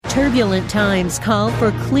Turbulent times call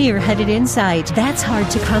for clear-headed insight. That's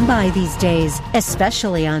hard to come by these days,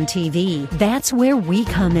 especially on TV. That's where we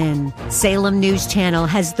come in. Salem News Channel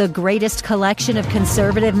has the greatest collection of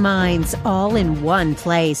conservative minds all in one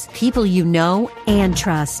place. People you know and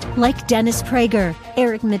trust, like Dennis Prager,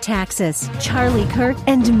 Eric Metaxas, Charlie Kirk,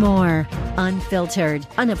 and more. Unfiltered,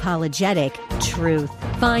 unapologetic truth.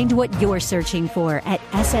 Find what you're searching for at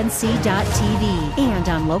snc.tv and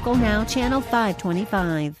on Local Now, Channel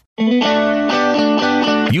 525.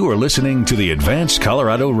 You are listening to the Advanced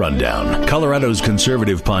Colorado Rundown, Colorado's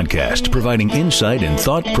conservative podcast, providing insight and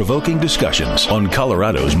thought-provoking discussions on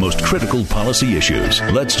Colorado's most critical policy issues.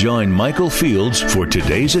 Let's join Michael Fields for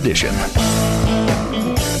today's edition.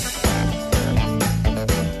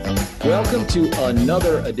 Welcome to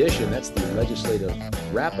another edition. That's the legislative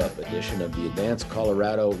wrap-up edition of the Advanced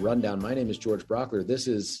Colorado Rundown. My name is George Brockler. This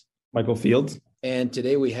is Michael Fields. And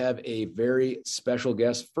today we have a very special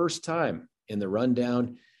guest, first time in the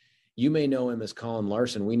Rundown. You may know him as Colin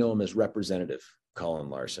Larson. We know him as Representative Colin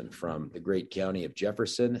Larson from the great county of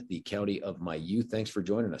Jefferson, the county of my youth. Thanks for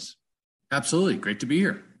joining us. Absolutely. Great to be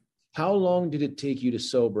here. How long did it take you to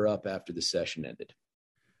sober up after the session ended?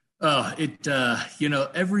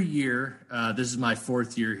 Every year, this is my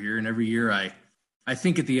fourth year here, and every year I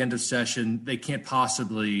think at the end of session, they can't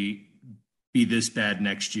possibly be this bad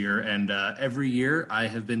next year. And every year I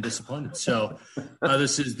have been disappointed. So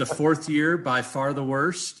this is the fourth year, by far the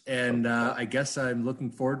worst. And I guess I'm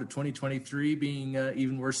looking forward to 2023 being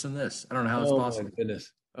even worse than this. I don't know how it's possible. My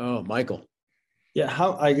goodness. Oh, Michael.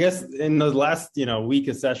 Yeah, I guess in the last, week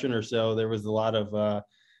of session or so, there was a lot of,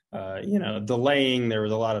 delaying. There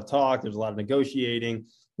was a lot of talk. There was a lot of negotiating.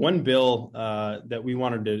 One bill that we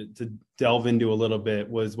wanted to delve into a little bit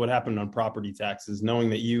was what happened on property taxes, knowing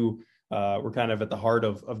that you were kind of at the heart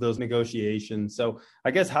of those negotiations. So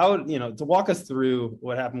I guess to walk us through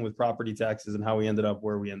what happened with property taxes and how we ended up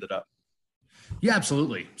where we ended up. Yeah,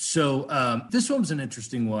 absolutely. So this one was an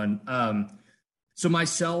interesting one. So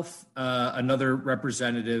myself, another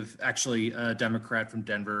representative, actually a Democrat from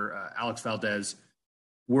Denver, Alex Valdez,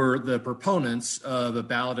 were the proponents of a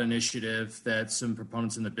ballot initiative that some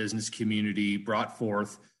proponents in the business community brought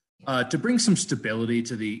forth to bring some stability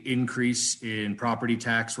to the increase in property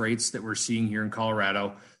tax rates that we're seeing here in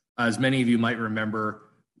Colorado. As many of you might remember,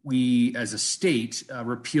 we as a state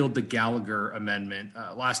repealed the Gallagher Amendment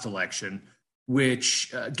last election,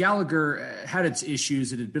 which Gallagher had its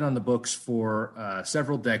issues. It had been on the books for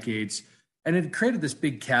several decades, and it created this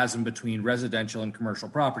big chasm between residential and commercial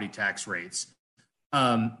property tax rates.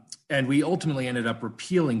 And we ultimately ended up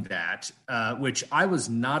repealing that, which I was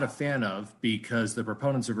not a fan of because the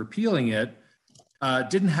proponents of repealing it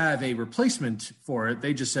didn't have a replacement for it.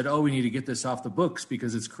 They just said, we need to get this off the books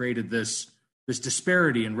because it's created this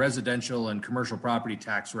disparity in residential and commercial property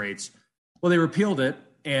tax rates. Well, they repealed it,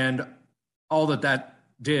 and all that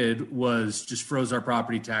did was just froze our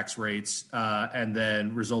property tax rates and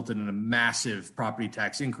then resulted in a massive property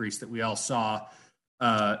tax increase that we all saw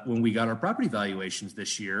when we got our property valuations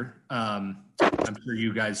this year. I'm sure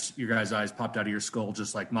your guys' eyes popped out of your skull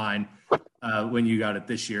just like mine when you got it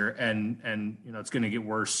this year, and it's going to get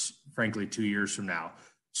worse, frankly, 2 years from now.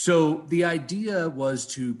 So the idea was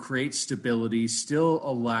to create stability, still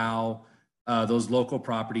allow those local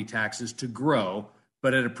property taxes to grow,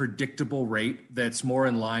 but at a predictable rate that's more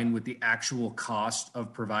in line with the actual cost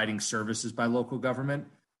of providing services by local government,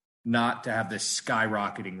 not to have this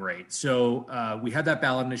skyrocketing rate. So we had that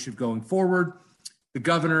ballot initiative going forward. The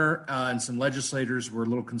governor and some legislators were a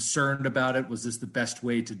little concerned about it. Was this the best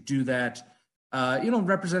way to do that?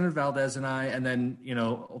 Representative Valdez and I, and then,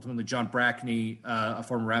 ultimately John Brackney, a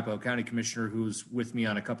former Arapahoe County commissioner who was with me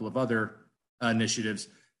on a couple of other initiatives,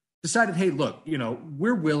 decided, hey, look,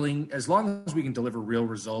 we're willing, as long as we can deliver real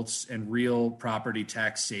results and real property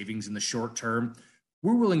tax savings in the short term,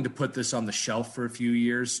 we're willing to put this on the shelf for a few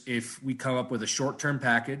years if we come up with a short-term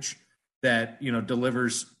package that,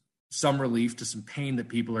 delivers some relief to some pain that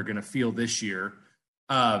people are going to feel this year,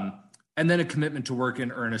 and then a commitment to work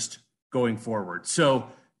in earnest going forward. So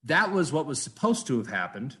that was what was supposed to have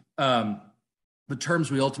happened. The terms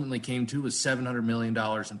we ultimately came to was $700 million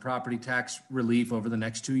in property tax relief over the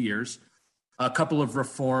next 2 years, a couple of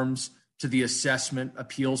reforms to the assessment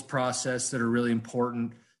appeals process that are really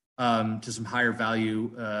important to some higher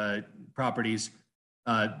value properties,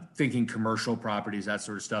 thinking commercial properties, that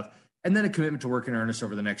sort of stuff, and then a commitment to work in earnest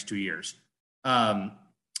over the next 2 years.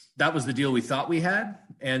 That was the deal we thought we had.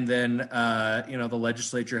 And then, the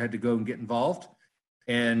legislature had to go and get involved.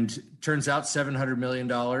 And turns out $700 million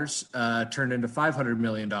turned into $500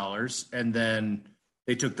 million. And then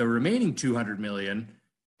they took the remaining $200 million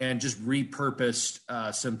and just repurposed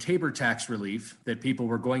some Tabor tax relief that people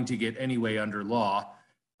were going to get anyway under law,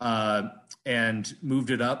 and moved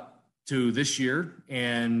it up to this year,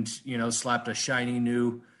 and slapped a shiny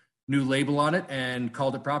new label on it and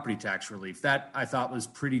called it property tax relief. That I thought was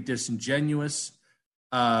pretty disingenuous.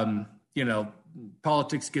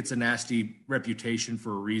 Politics gets a nasty reputation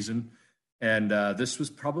for a reason, and this was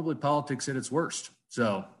probably politics at its worst.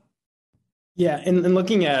 So. Yeah, and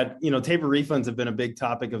looking at, Tabor refunds have been a big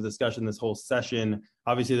topic of discussion this whole session.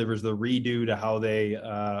 Obviously, there was the redo to how they,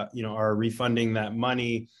 are refunding that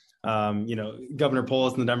money. Governor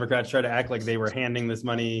Polis and the Democrats try to act like they were handing this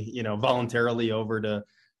money, voluntarily over to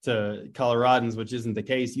Coloradans, which isn't the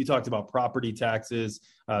case. You talked about property taxes.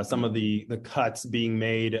 Some of the cuts being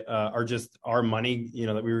made are just our money,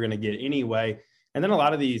 that we were going to get anyway. And then a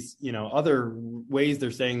lot of these, other ways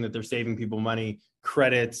they're saying that they're saving people money,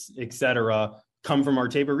 credits, et cetera, come from our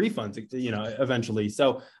Tabor refunds, eventually.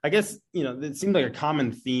 So I guess, it seemed like a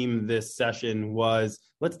common theme this session was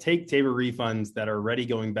let's take Tabor refunds that are already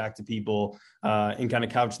going back to people and kind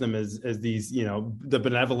of couch them as these, the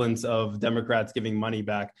benevolence of Democrats giving money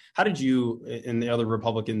back. How did you and the other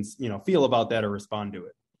Republicans, feel about that or respond to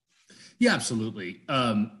it? Yeah, absolutely.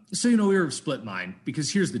 So, we were of split mind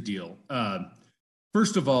because here's the deal.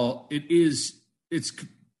 First of all, it's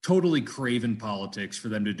totally craven politics for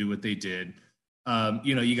them to do what they did.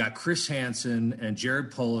 You got Chris Hansen and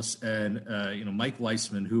Jared Polis and, Mike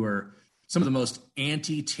Weissman, who are some of the most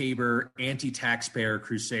anti-Tabor, anti-taxpayer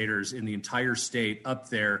crusaders in the entire state up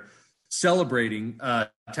there celebrating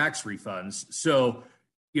tax refunds. So,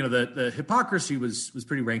 the hypocrisy was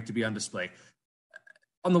pretty rank to be on display.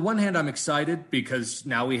 On the one hand, I'm excited because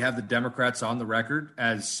now we have the Democrats on the record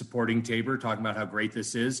as supporting Tabor, talking about how great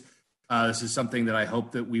this is. This is something that I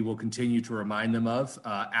hope that we will continue to remind them of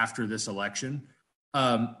after this election.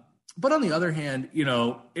 But on the other hand,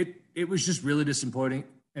 it was just really disappointing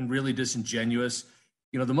and really disingenuous.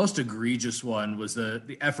 The most egregious one was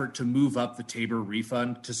the effort to move up the Tabor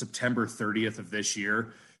refund to September 30th of this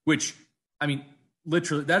year, which,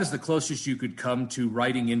 literally, that is the closest you could come to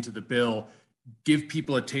writing into the bill, give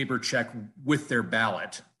people a Tabor check with their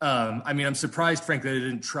ballot. I'm surprised, frankly, they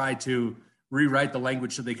didn't try to rewrite the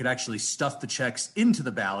language so they could actually stuff the checks into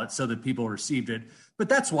the ballot so that people received it. But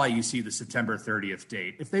that's why you see the September 30th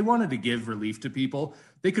date. If they wanted to give relief to people,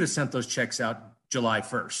 they could have sent those checks out July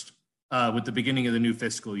 1st with the beginning of the new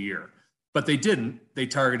fiscal year. But they didn't. They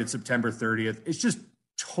targeted September 30th. It's just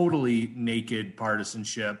totally naked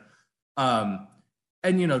partisanship. And,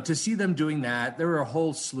 to see them doing that, there were a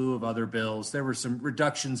whole slew of other bills. There were some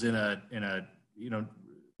reductions in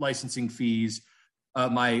licensing fees.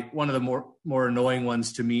 One of the more annoying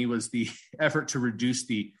ones to me was the effort to reduce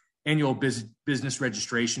the annual business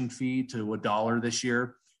registration fee to $1 this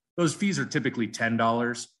year. Those fees are typically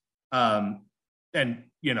 $10.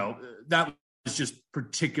 That was just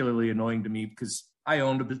particularly annoying to me because I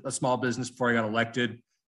owned a small business before I got elected.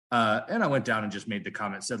 And I went down and just made the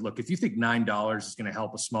comment, said, look, if you think $9 is going to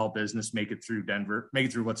help a small business make it through Denver, make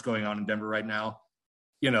it through what's going on in Denver right now,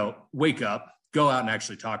 wake up, go out and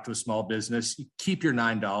actually talk to a small business, keep your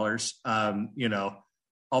 $9.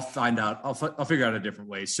 I'll find out, I'll figure out a different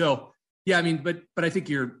way. So, yeah, but I think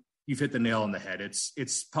you've hit the nail on the head.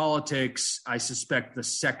 It's politics. I suspect the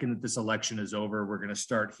second that this election is over, we're going to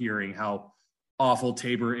start hearing how awful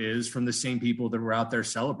Tabor is from the same people that were out there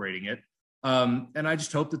celebrating it. And I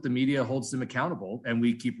just hope that the media holds them accountable and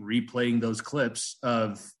we keep replaying those clips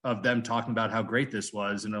of them talking about how great this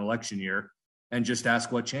was in an election year and just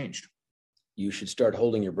ask what changed. You should start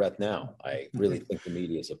holding your breath now. I really think the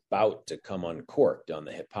media is about to come uncorked on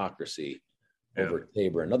the hypocrisy over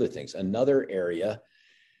Tabor and other things. Another area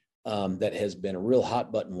that has been a real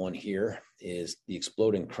hot button one here is the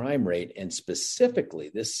exploding crime rate, and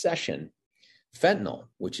specifically this session, fentanyl,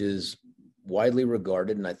 which is widely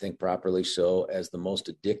regarded, and I think properly so, as the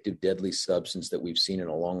most addictive, deadly substance that we've seen in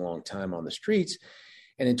a long, long time on the streets.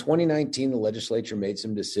 And in 2019, the legislature made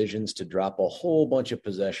some decisions to drop a whole bunch of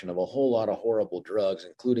possession of a whole lot of horrible drugs,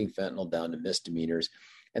 including fentanyl, down to misdemeanors.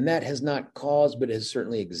 And that has not caused, but has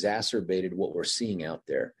certainly exacerbated what we're seeing out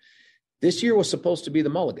there. This year was supposed to be the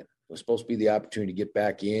mulligan. It was supposed to be the opportunity to get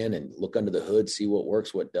back in and look under the hood, see what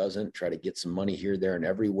works, what doesn't, try to get some money here, there, and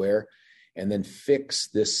everywhere, and then fix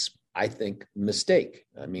this, I think, mistake.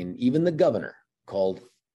 Even the governor called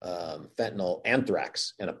fentanyl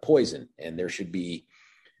anthrax and a poison, and there should be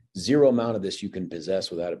zero amount of this you can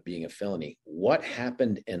possess without it being a felony. What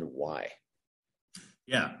happened and why?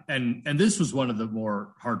 Yeah, and this was one of the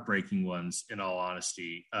more heartbreaking ones, in all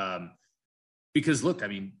honesty, because look, at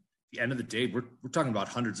the end of the day, we're talking about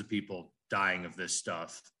hundreds of people dying of this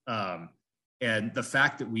stuff, And the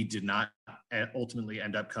fact that we did not ultimately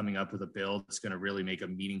end up coming up with a bill that's going to really make a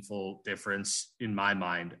meaningful difference in my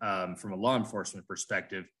mind, from a law enforcement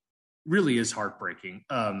perspective, really is heartbreaking.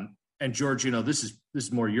 And George, this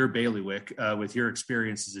is more your bailiwick with your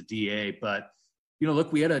experience as a DA, but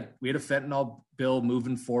look, we had a fentanyl bill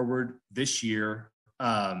moving forward this year.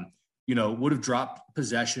 Would have dropped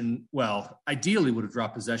possession. Well, ideally would have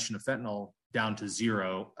dropped possession of fentanyl down to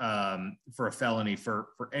 0 for a felony for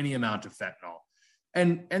any amount of fentanyl.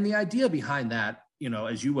 And the idea behind that,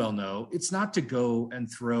 as you well know, it's not to go and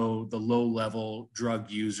throw the low-level drug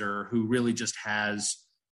user who really just has,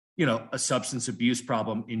 a substance abuse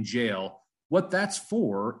problem in jail. What that's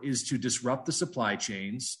for is to disrupt the supply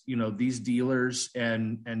chains. These dealers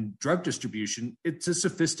and drug distribution, it's a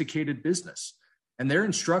sophisticated business. And they're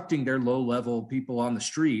instructing their low-level people on the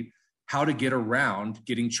street how to get around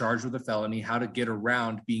getting charged with a felony, how to get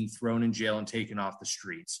around being thrown in jail and taken off the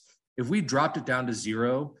streets. If we dropped it down to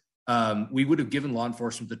 0, we would have given law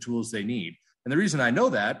enforcement the tools they need. And the reason I know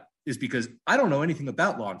that is because I don't know anything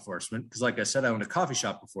about law enforcement, because like I said, I owned a coffee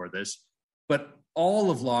shop before this, but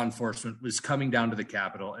all of law enforcement was coming down to the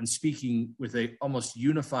Capitol and speaking with a almost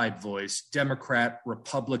unified voice, Democrat,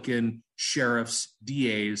 Republican, sheriffs,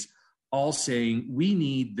 DAs, all saying, we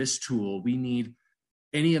need this tool. We need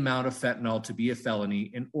any amount of fentanyl to be a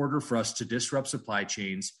felony in order for us to disrupt supply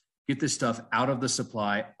chains, get this stuff out of the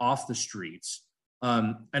supply, off the streets.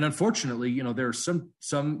 And unfortunately, there are some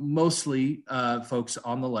mostly folks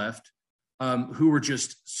on the left who were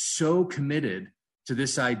just so committed to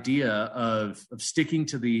this idea of sticking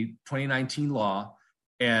to the 2019 law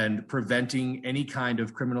and preventing any kind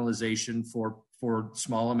of criminalization for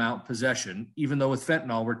small amount possession, even though with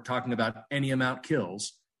fentanyl, we're talking about any amount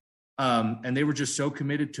kills. And they were just so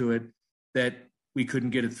committed to it that we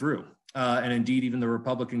couldn't get it through. And indeed, even the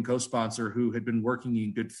Republican co-sponsor who had been working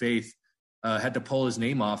in good faith had to pull his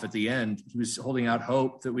name off at the end. He was holding out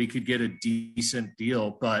hope that we could get a decent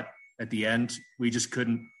deal, but at the end, we just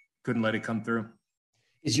couldn't let it come through.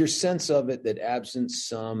 Is your sense of it that absent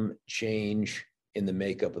some change in the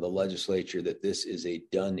makeup of the legislature, that this is a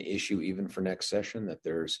done issue even for next session, that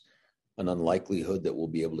there's an unlikelihood that we'll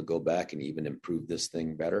be able to go back and even improve this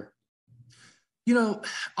thing better?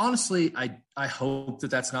 Honestly, I hope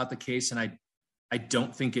that that's not the case. And I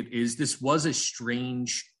don't think it is. This was a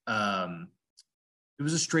strange, it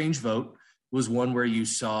was a strange vote. It was one where you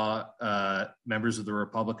saw members of the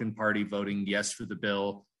Republican Party voting yes for the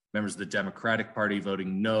bill, members of the Democratic Party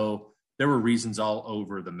voting no. There were reasons all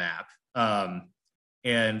over the map.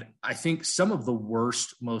 And I think some of the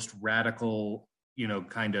worst, most radical,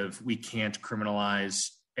 kind of, we can't criminalize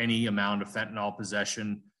any amount of fentanyl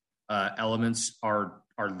possession elements are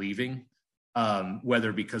leaving,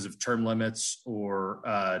 whether because of term limits or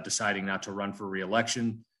deciding not to run for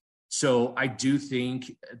re-election. So I do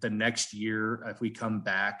think the next year, if we come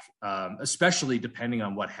back, especially depending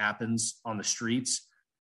on what happens on the streets,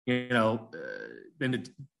 I don't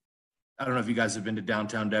know if you guys have been to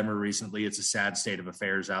downtown Denver recently. It's a sad state of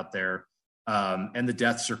affairs out there. And the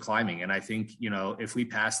deaths are climbing. And I think, if we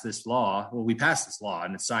pass this law, we passed this law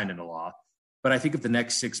and it's signed into law. But I think if the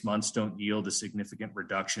next 6 months don't yield a significant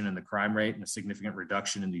reduction in the crime rate and a significant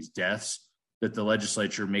reduction in these deaths, that the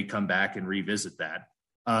legislature may come back and revisit that.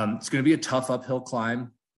 It's going to be a tough uphill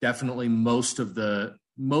climb. Definitely most of the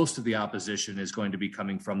opposition is going to be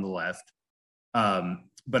coming from the left.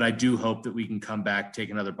 But I do hope that we can come back,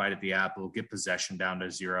 take another bite at the apple, get possession down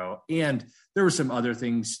to 0. And there were some other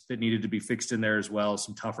things that needed to be fixed in there as well,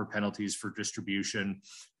 some tougher penalties for distribution,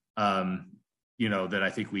 that I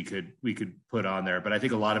think we could put on there. But I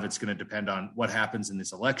think a lot of it's going to depend on what happens in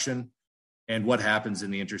this election and what happens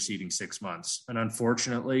in the interceding 6 months. And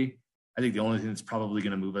unfortunately, I think the only thing that's probably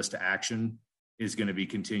going to move us to action is going to be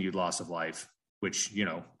continued loss of life, which,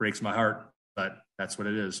 breaks my heart, but that's what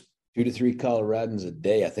it is. 2 to 3 Coloradans a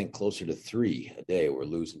day. I think closer to 3 a day we're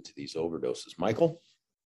losing to these overdoses. Michael?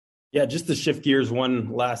 Yeah, just to shift gears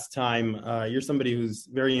one last time, you're somebody who's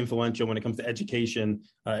very influential when it comes to education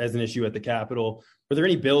as an issue at the Capitol. Are there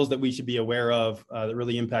any bills that we should be aware of that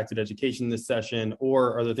really impacted education this session,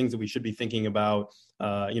 or are there things that we should be thinking about,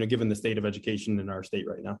 given the state of education in our state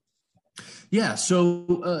right now? Yeah,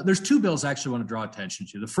 so there's 2 bills I actually want to draw attention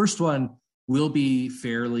to. The first one will be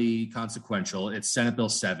fairly consequential. It's Senate Bill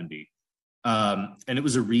 70. And it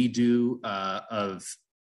was a redo of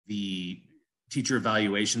the teacher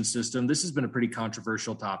evaluation system. This has been a pretty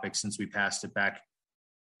controversial topic since we passed it back,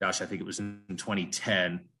 I think it was in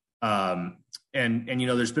 2010. And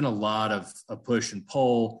there's been a lot of push and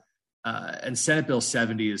pull. And Senate Bill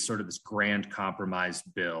 70 is sort of this grand compromise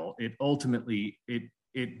bill. It ultimately,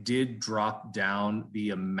 it did drop down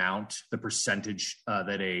the percentage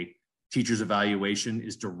that a teacher's evaluation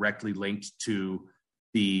is directly linked to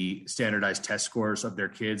the standardized test scores of their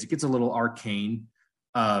kids. It gets a little arcane.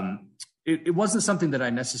 It wasn't something that I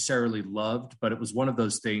necessarily loved, but it was one of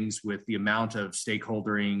those things with the amount of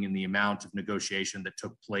stakeholdering and the amount of negotiation that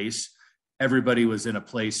took place. Everybody was in a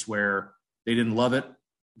place where they didn't love it,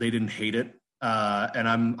 they didn't hate it. And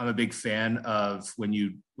I'm a big fan of when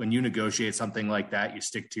you negotiate something like that, you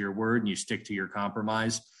stick to your word and you stick to your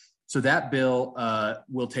compromise. So that bill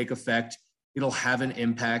will take effect. It'll have an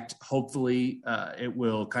impact. Hopefully, it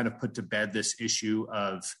will kind of put to bed this issue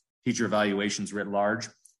of teacher evaluations writ large.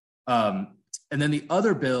 And then the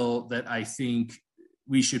other bill that I think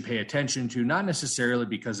we should pay attention to, not necessarily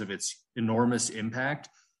because of its enormous impact,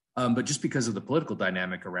 but just because of the political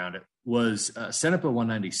dynamic around it, was Senate Bill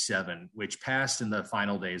 197, which passed in the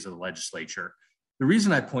final days of the legislature. The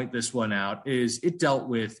reason I point this one out is it dealt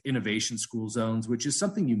with innovation school zones, which is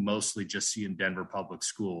something you mostly just see in Denver public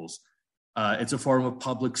schools. It's a form of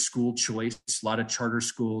public school choice, a lot of charter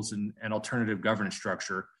schools and alternative governance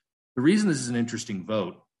structure. The reason this is an interesting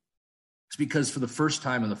vote is because for the first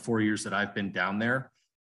time in the 4 years that I've been down there,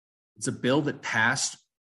 it's a bill that passed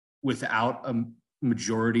without a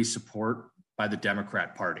majority support by the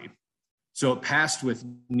Democrat Party. So it passed with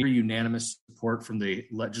near unanimous support from the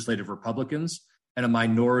legislative Republicans and a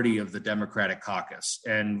minority of the Democratic caucus.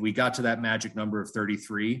 And we got to that magic number of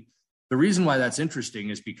 33. The reason why that's interesting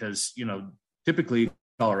is because, typically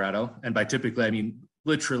Colorado, and by typically, I mean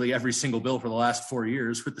literally every single bill for the last 4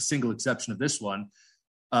 years, with the single exception of this one,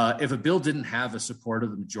 if a bill didn't have a support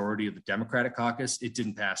of the majority of the Democratic caucus, it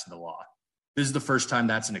didn't pass into law. This is the first time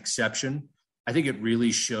that's an exception. I think it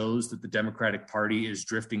really shows that the Democratic Party is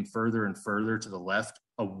drifting further and further to the left,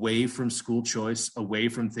 away from school choice, away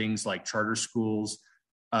from things like charter schools,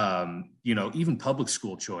 even public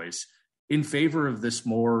school choice, in favor of this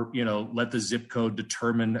more, let the zip code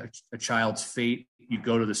determine a child's fate. You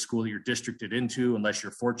go to the school that you're districted into, unless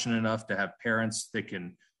you're fortunate enough to have parents that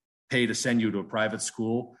can pay to send you to a private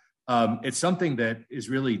school. It's something that is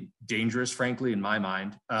really dangerous, frankly, in my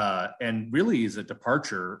mind, and really is a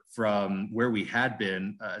departure from where we had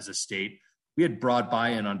been as a state. We had broad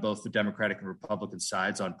buy-in on both the Democratic and Republican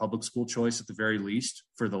sides on public school choice, at the very least,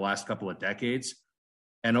 for the last couple of decades.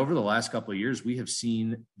 And over the last couple of years, we have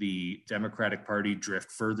seen the Democratic Party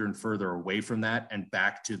drift further and further away from that and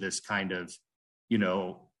back to this kind of,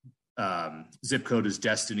 zip code is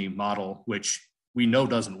destiny model, which we know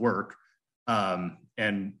doesn't work.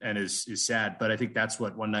 And is sad, but I think that's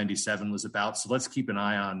what 197 was about. So let's keep an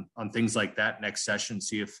eye on things like that next session,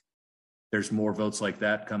 see if there's more votes like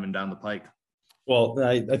that coming down the pike. Well,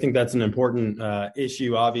 I think that's an important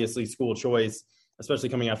issue. Obviously, school choice, especially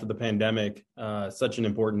coming after the pandemic, such an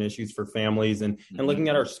important issue for families and looking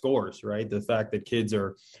at our scores, right? The fact that kids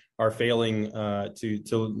are failing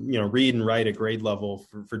to read and write at grade level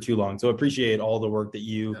for too long. So appreciate all the work that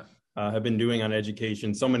you have been doing on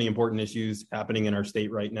education. So many important issues happening in our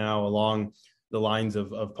state right now along the lines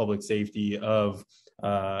of public safety, of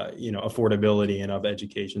affordability, and of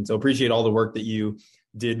education. So appreciate all the work that you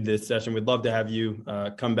did this session. We'd love to have you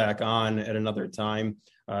come back on at another time,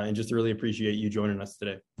 and just really appreciate you joining us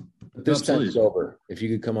today. This time sober. If you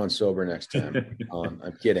could come on sober next time.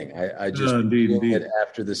 I'm kidding. I just indeed.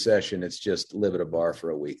 After the session, it's just live at a bar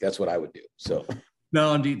for a week. That's what I would do. So.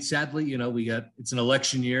 No, indeed. Sadly, it's an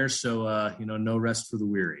election year, so no rest for the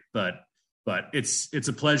weary. But it's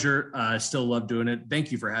a pleasure. I still love doing it.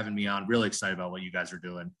 Thank you for having me on. Really excited about what you guys are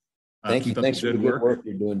doing. Thank you. Thanks for the good work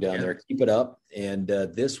you're doing down there. Keep it up. And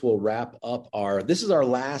this will wrap up this is our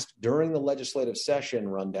last during the legislative session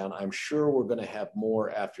rundown. I'm sure we're going to have more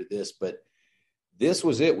after this, but this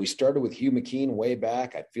was it. We started with Hugh McKean way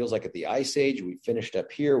back. It feels like at the Ice Age. We finished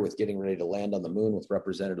up here with getting ready to land on the moon with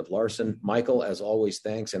Representative Larson. Michael, as always,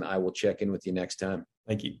 thanks, and I will check in with you next time.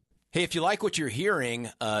 Thank you. Hey, if you like what you're hearing,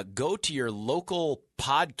 go to your local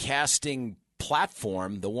podcasting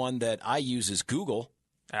platform. The one that I use is Google,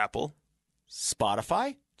 Apple,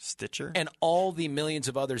 Spotify, Stitcher, and all the millions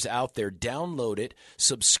of others out there. Download it,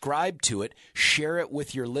 subscribe to it, share it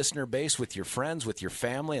with your listener base, with your friends, with your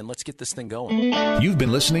family, and let's get this thing going. You've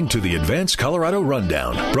been listening to the Advance Colorado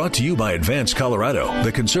Rundown, brought to you by Advance Colorado,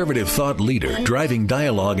 the conservative thought leader driving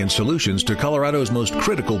dialogue and solutions to Colorado's most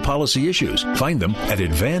critical policy issues. Find them at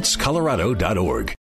advancecolorado.org.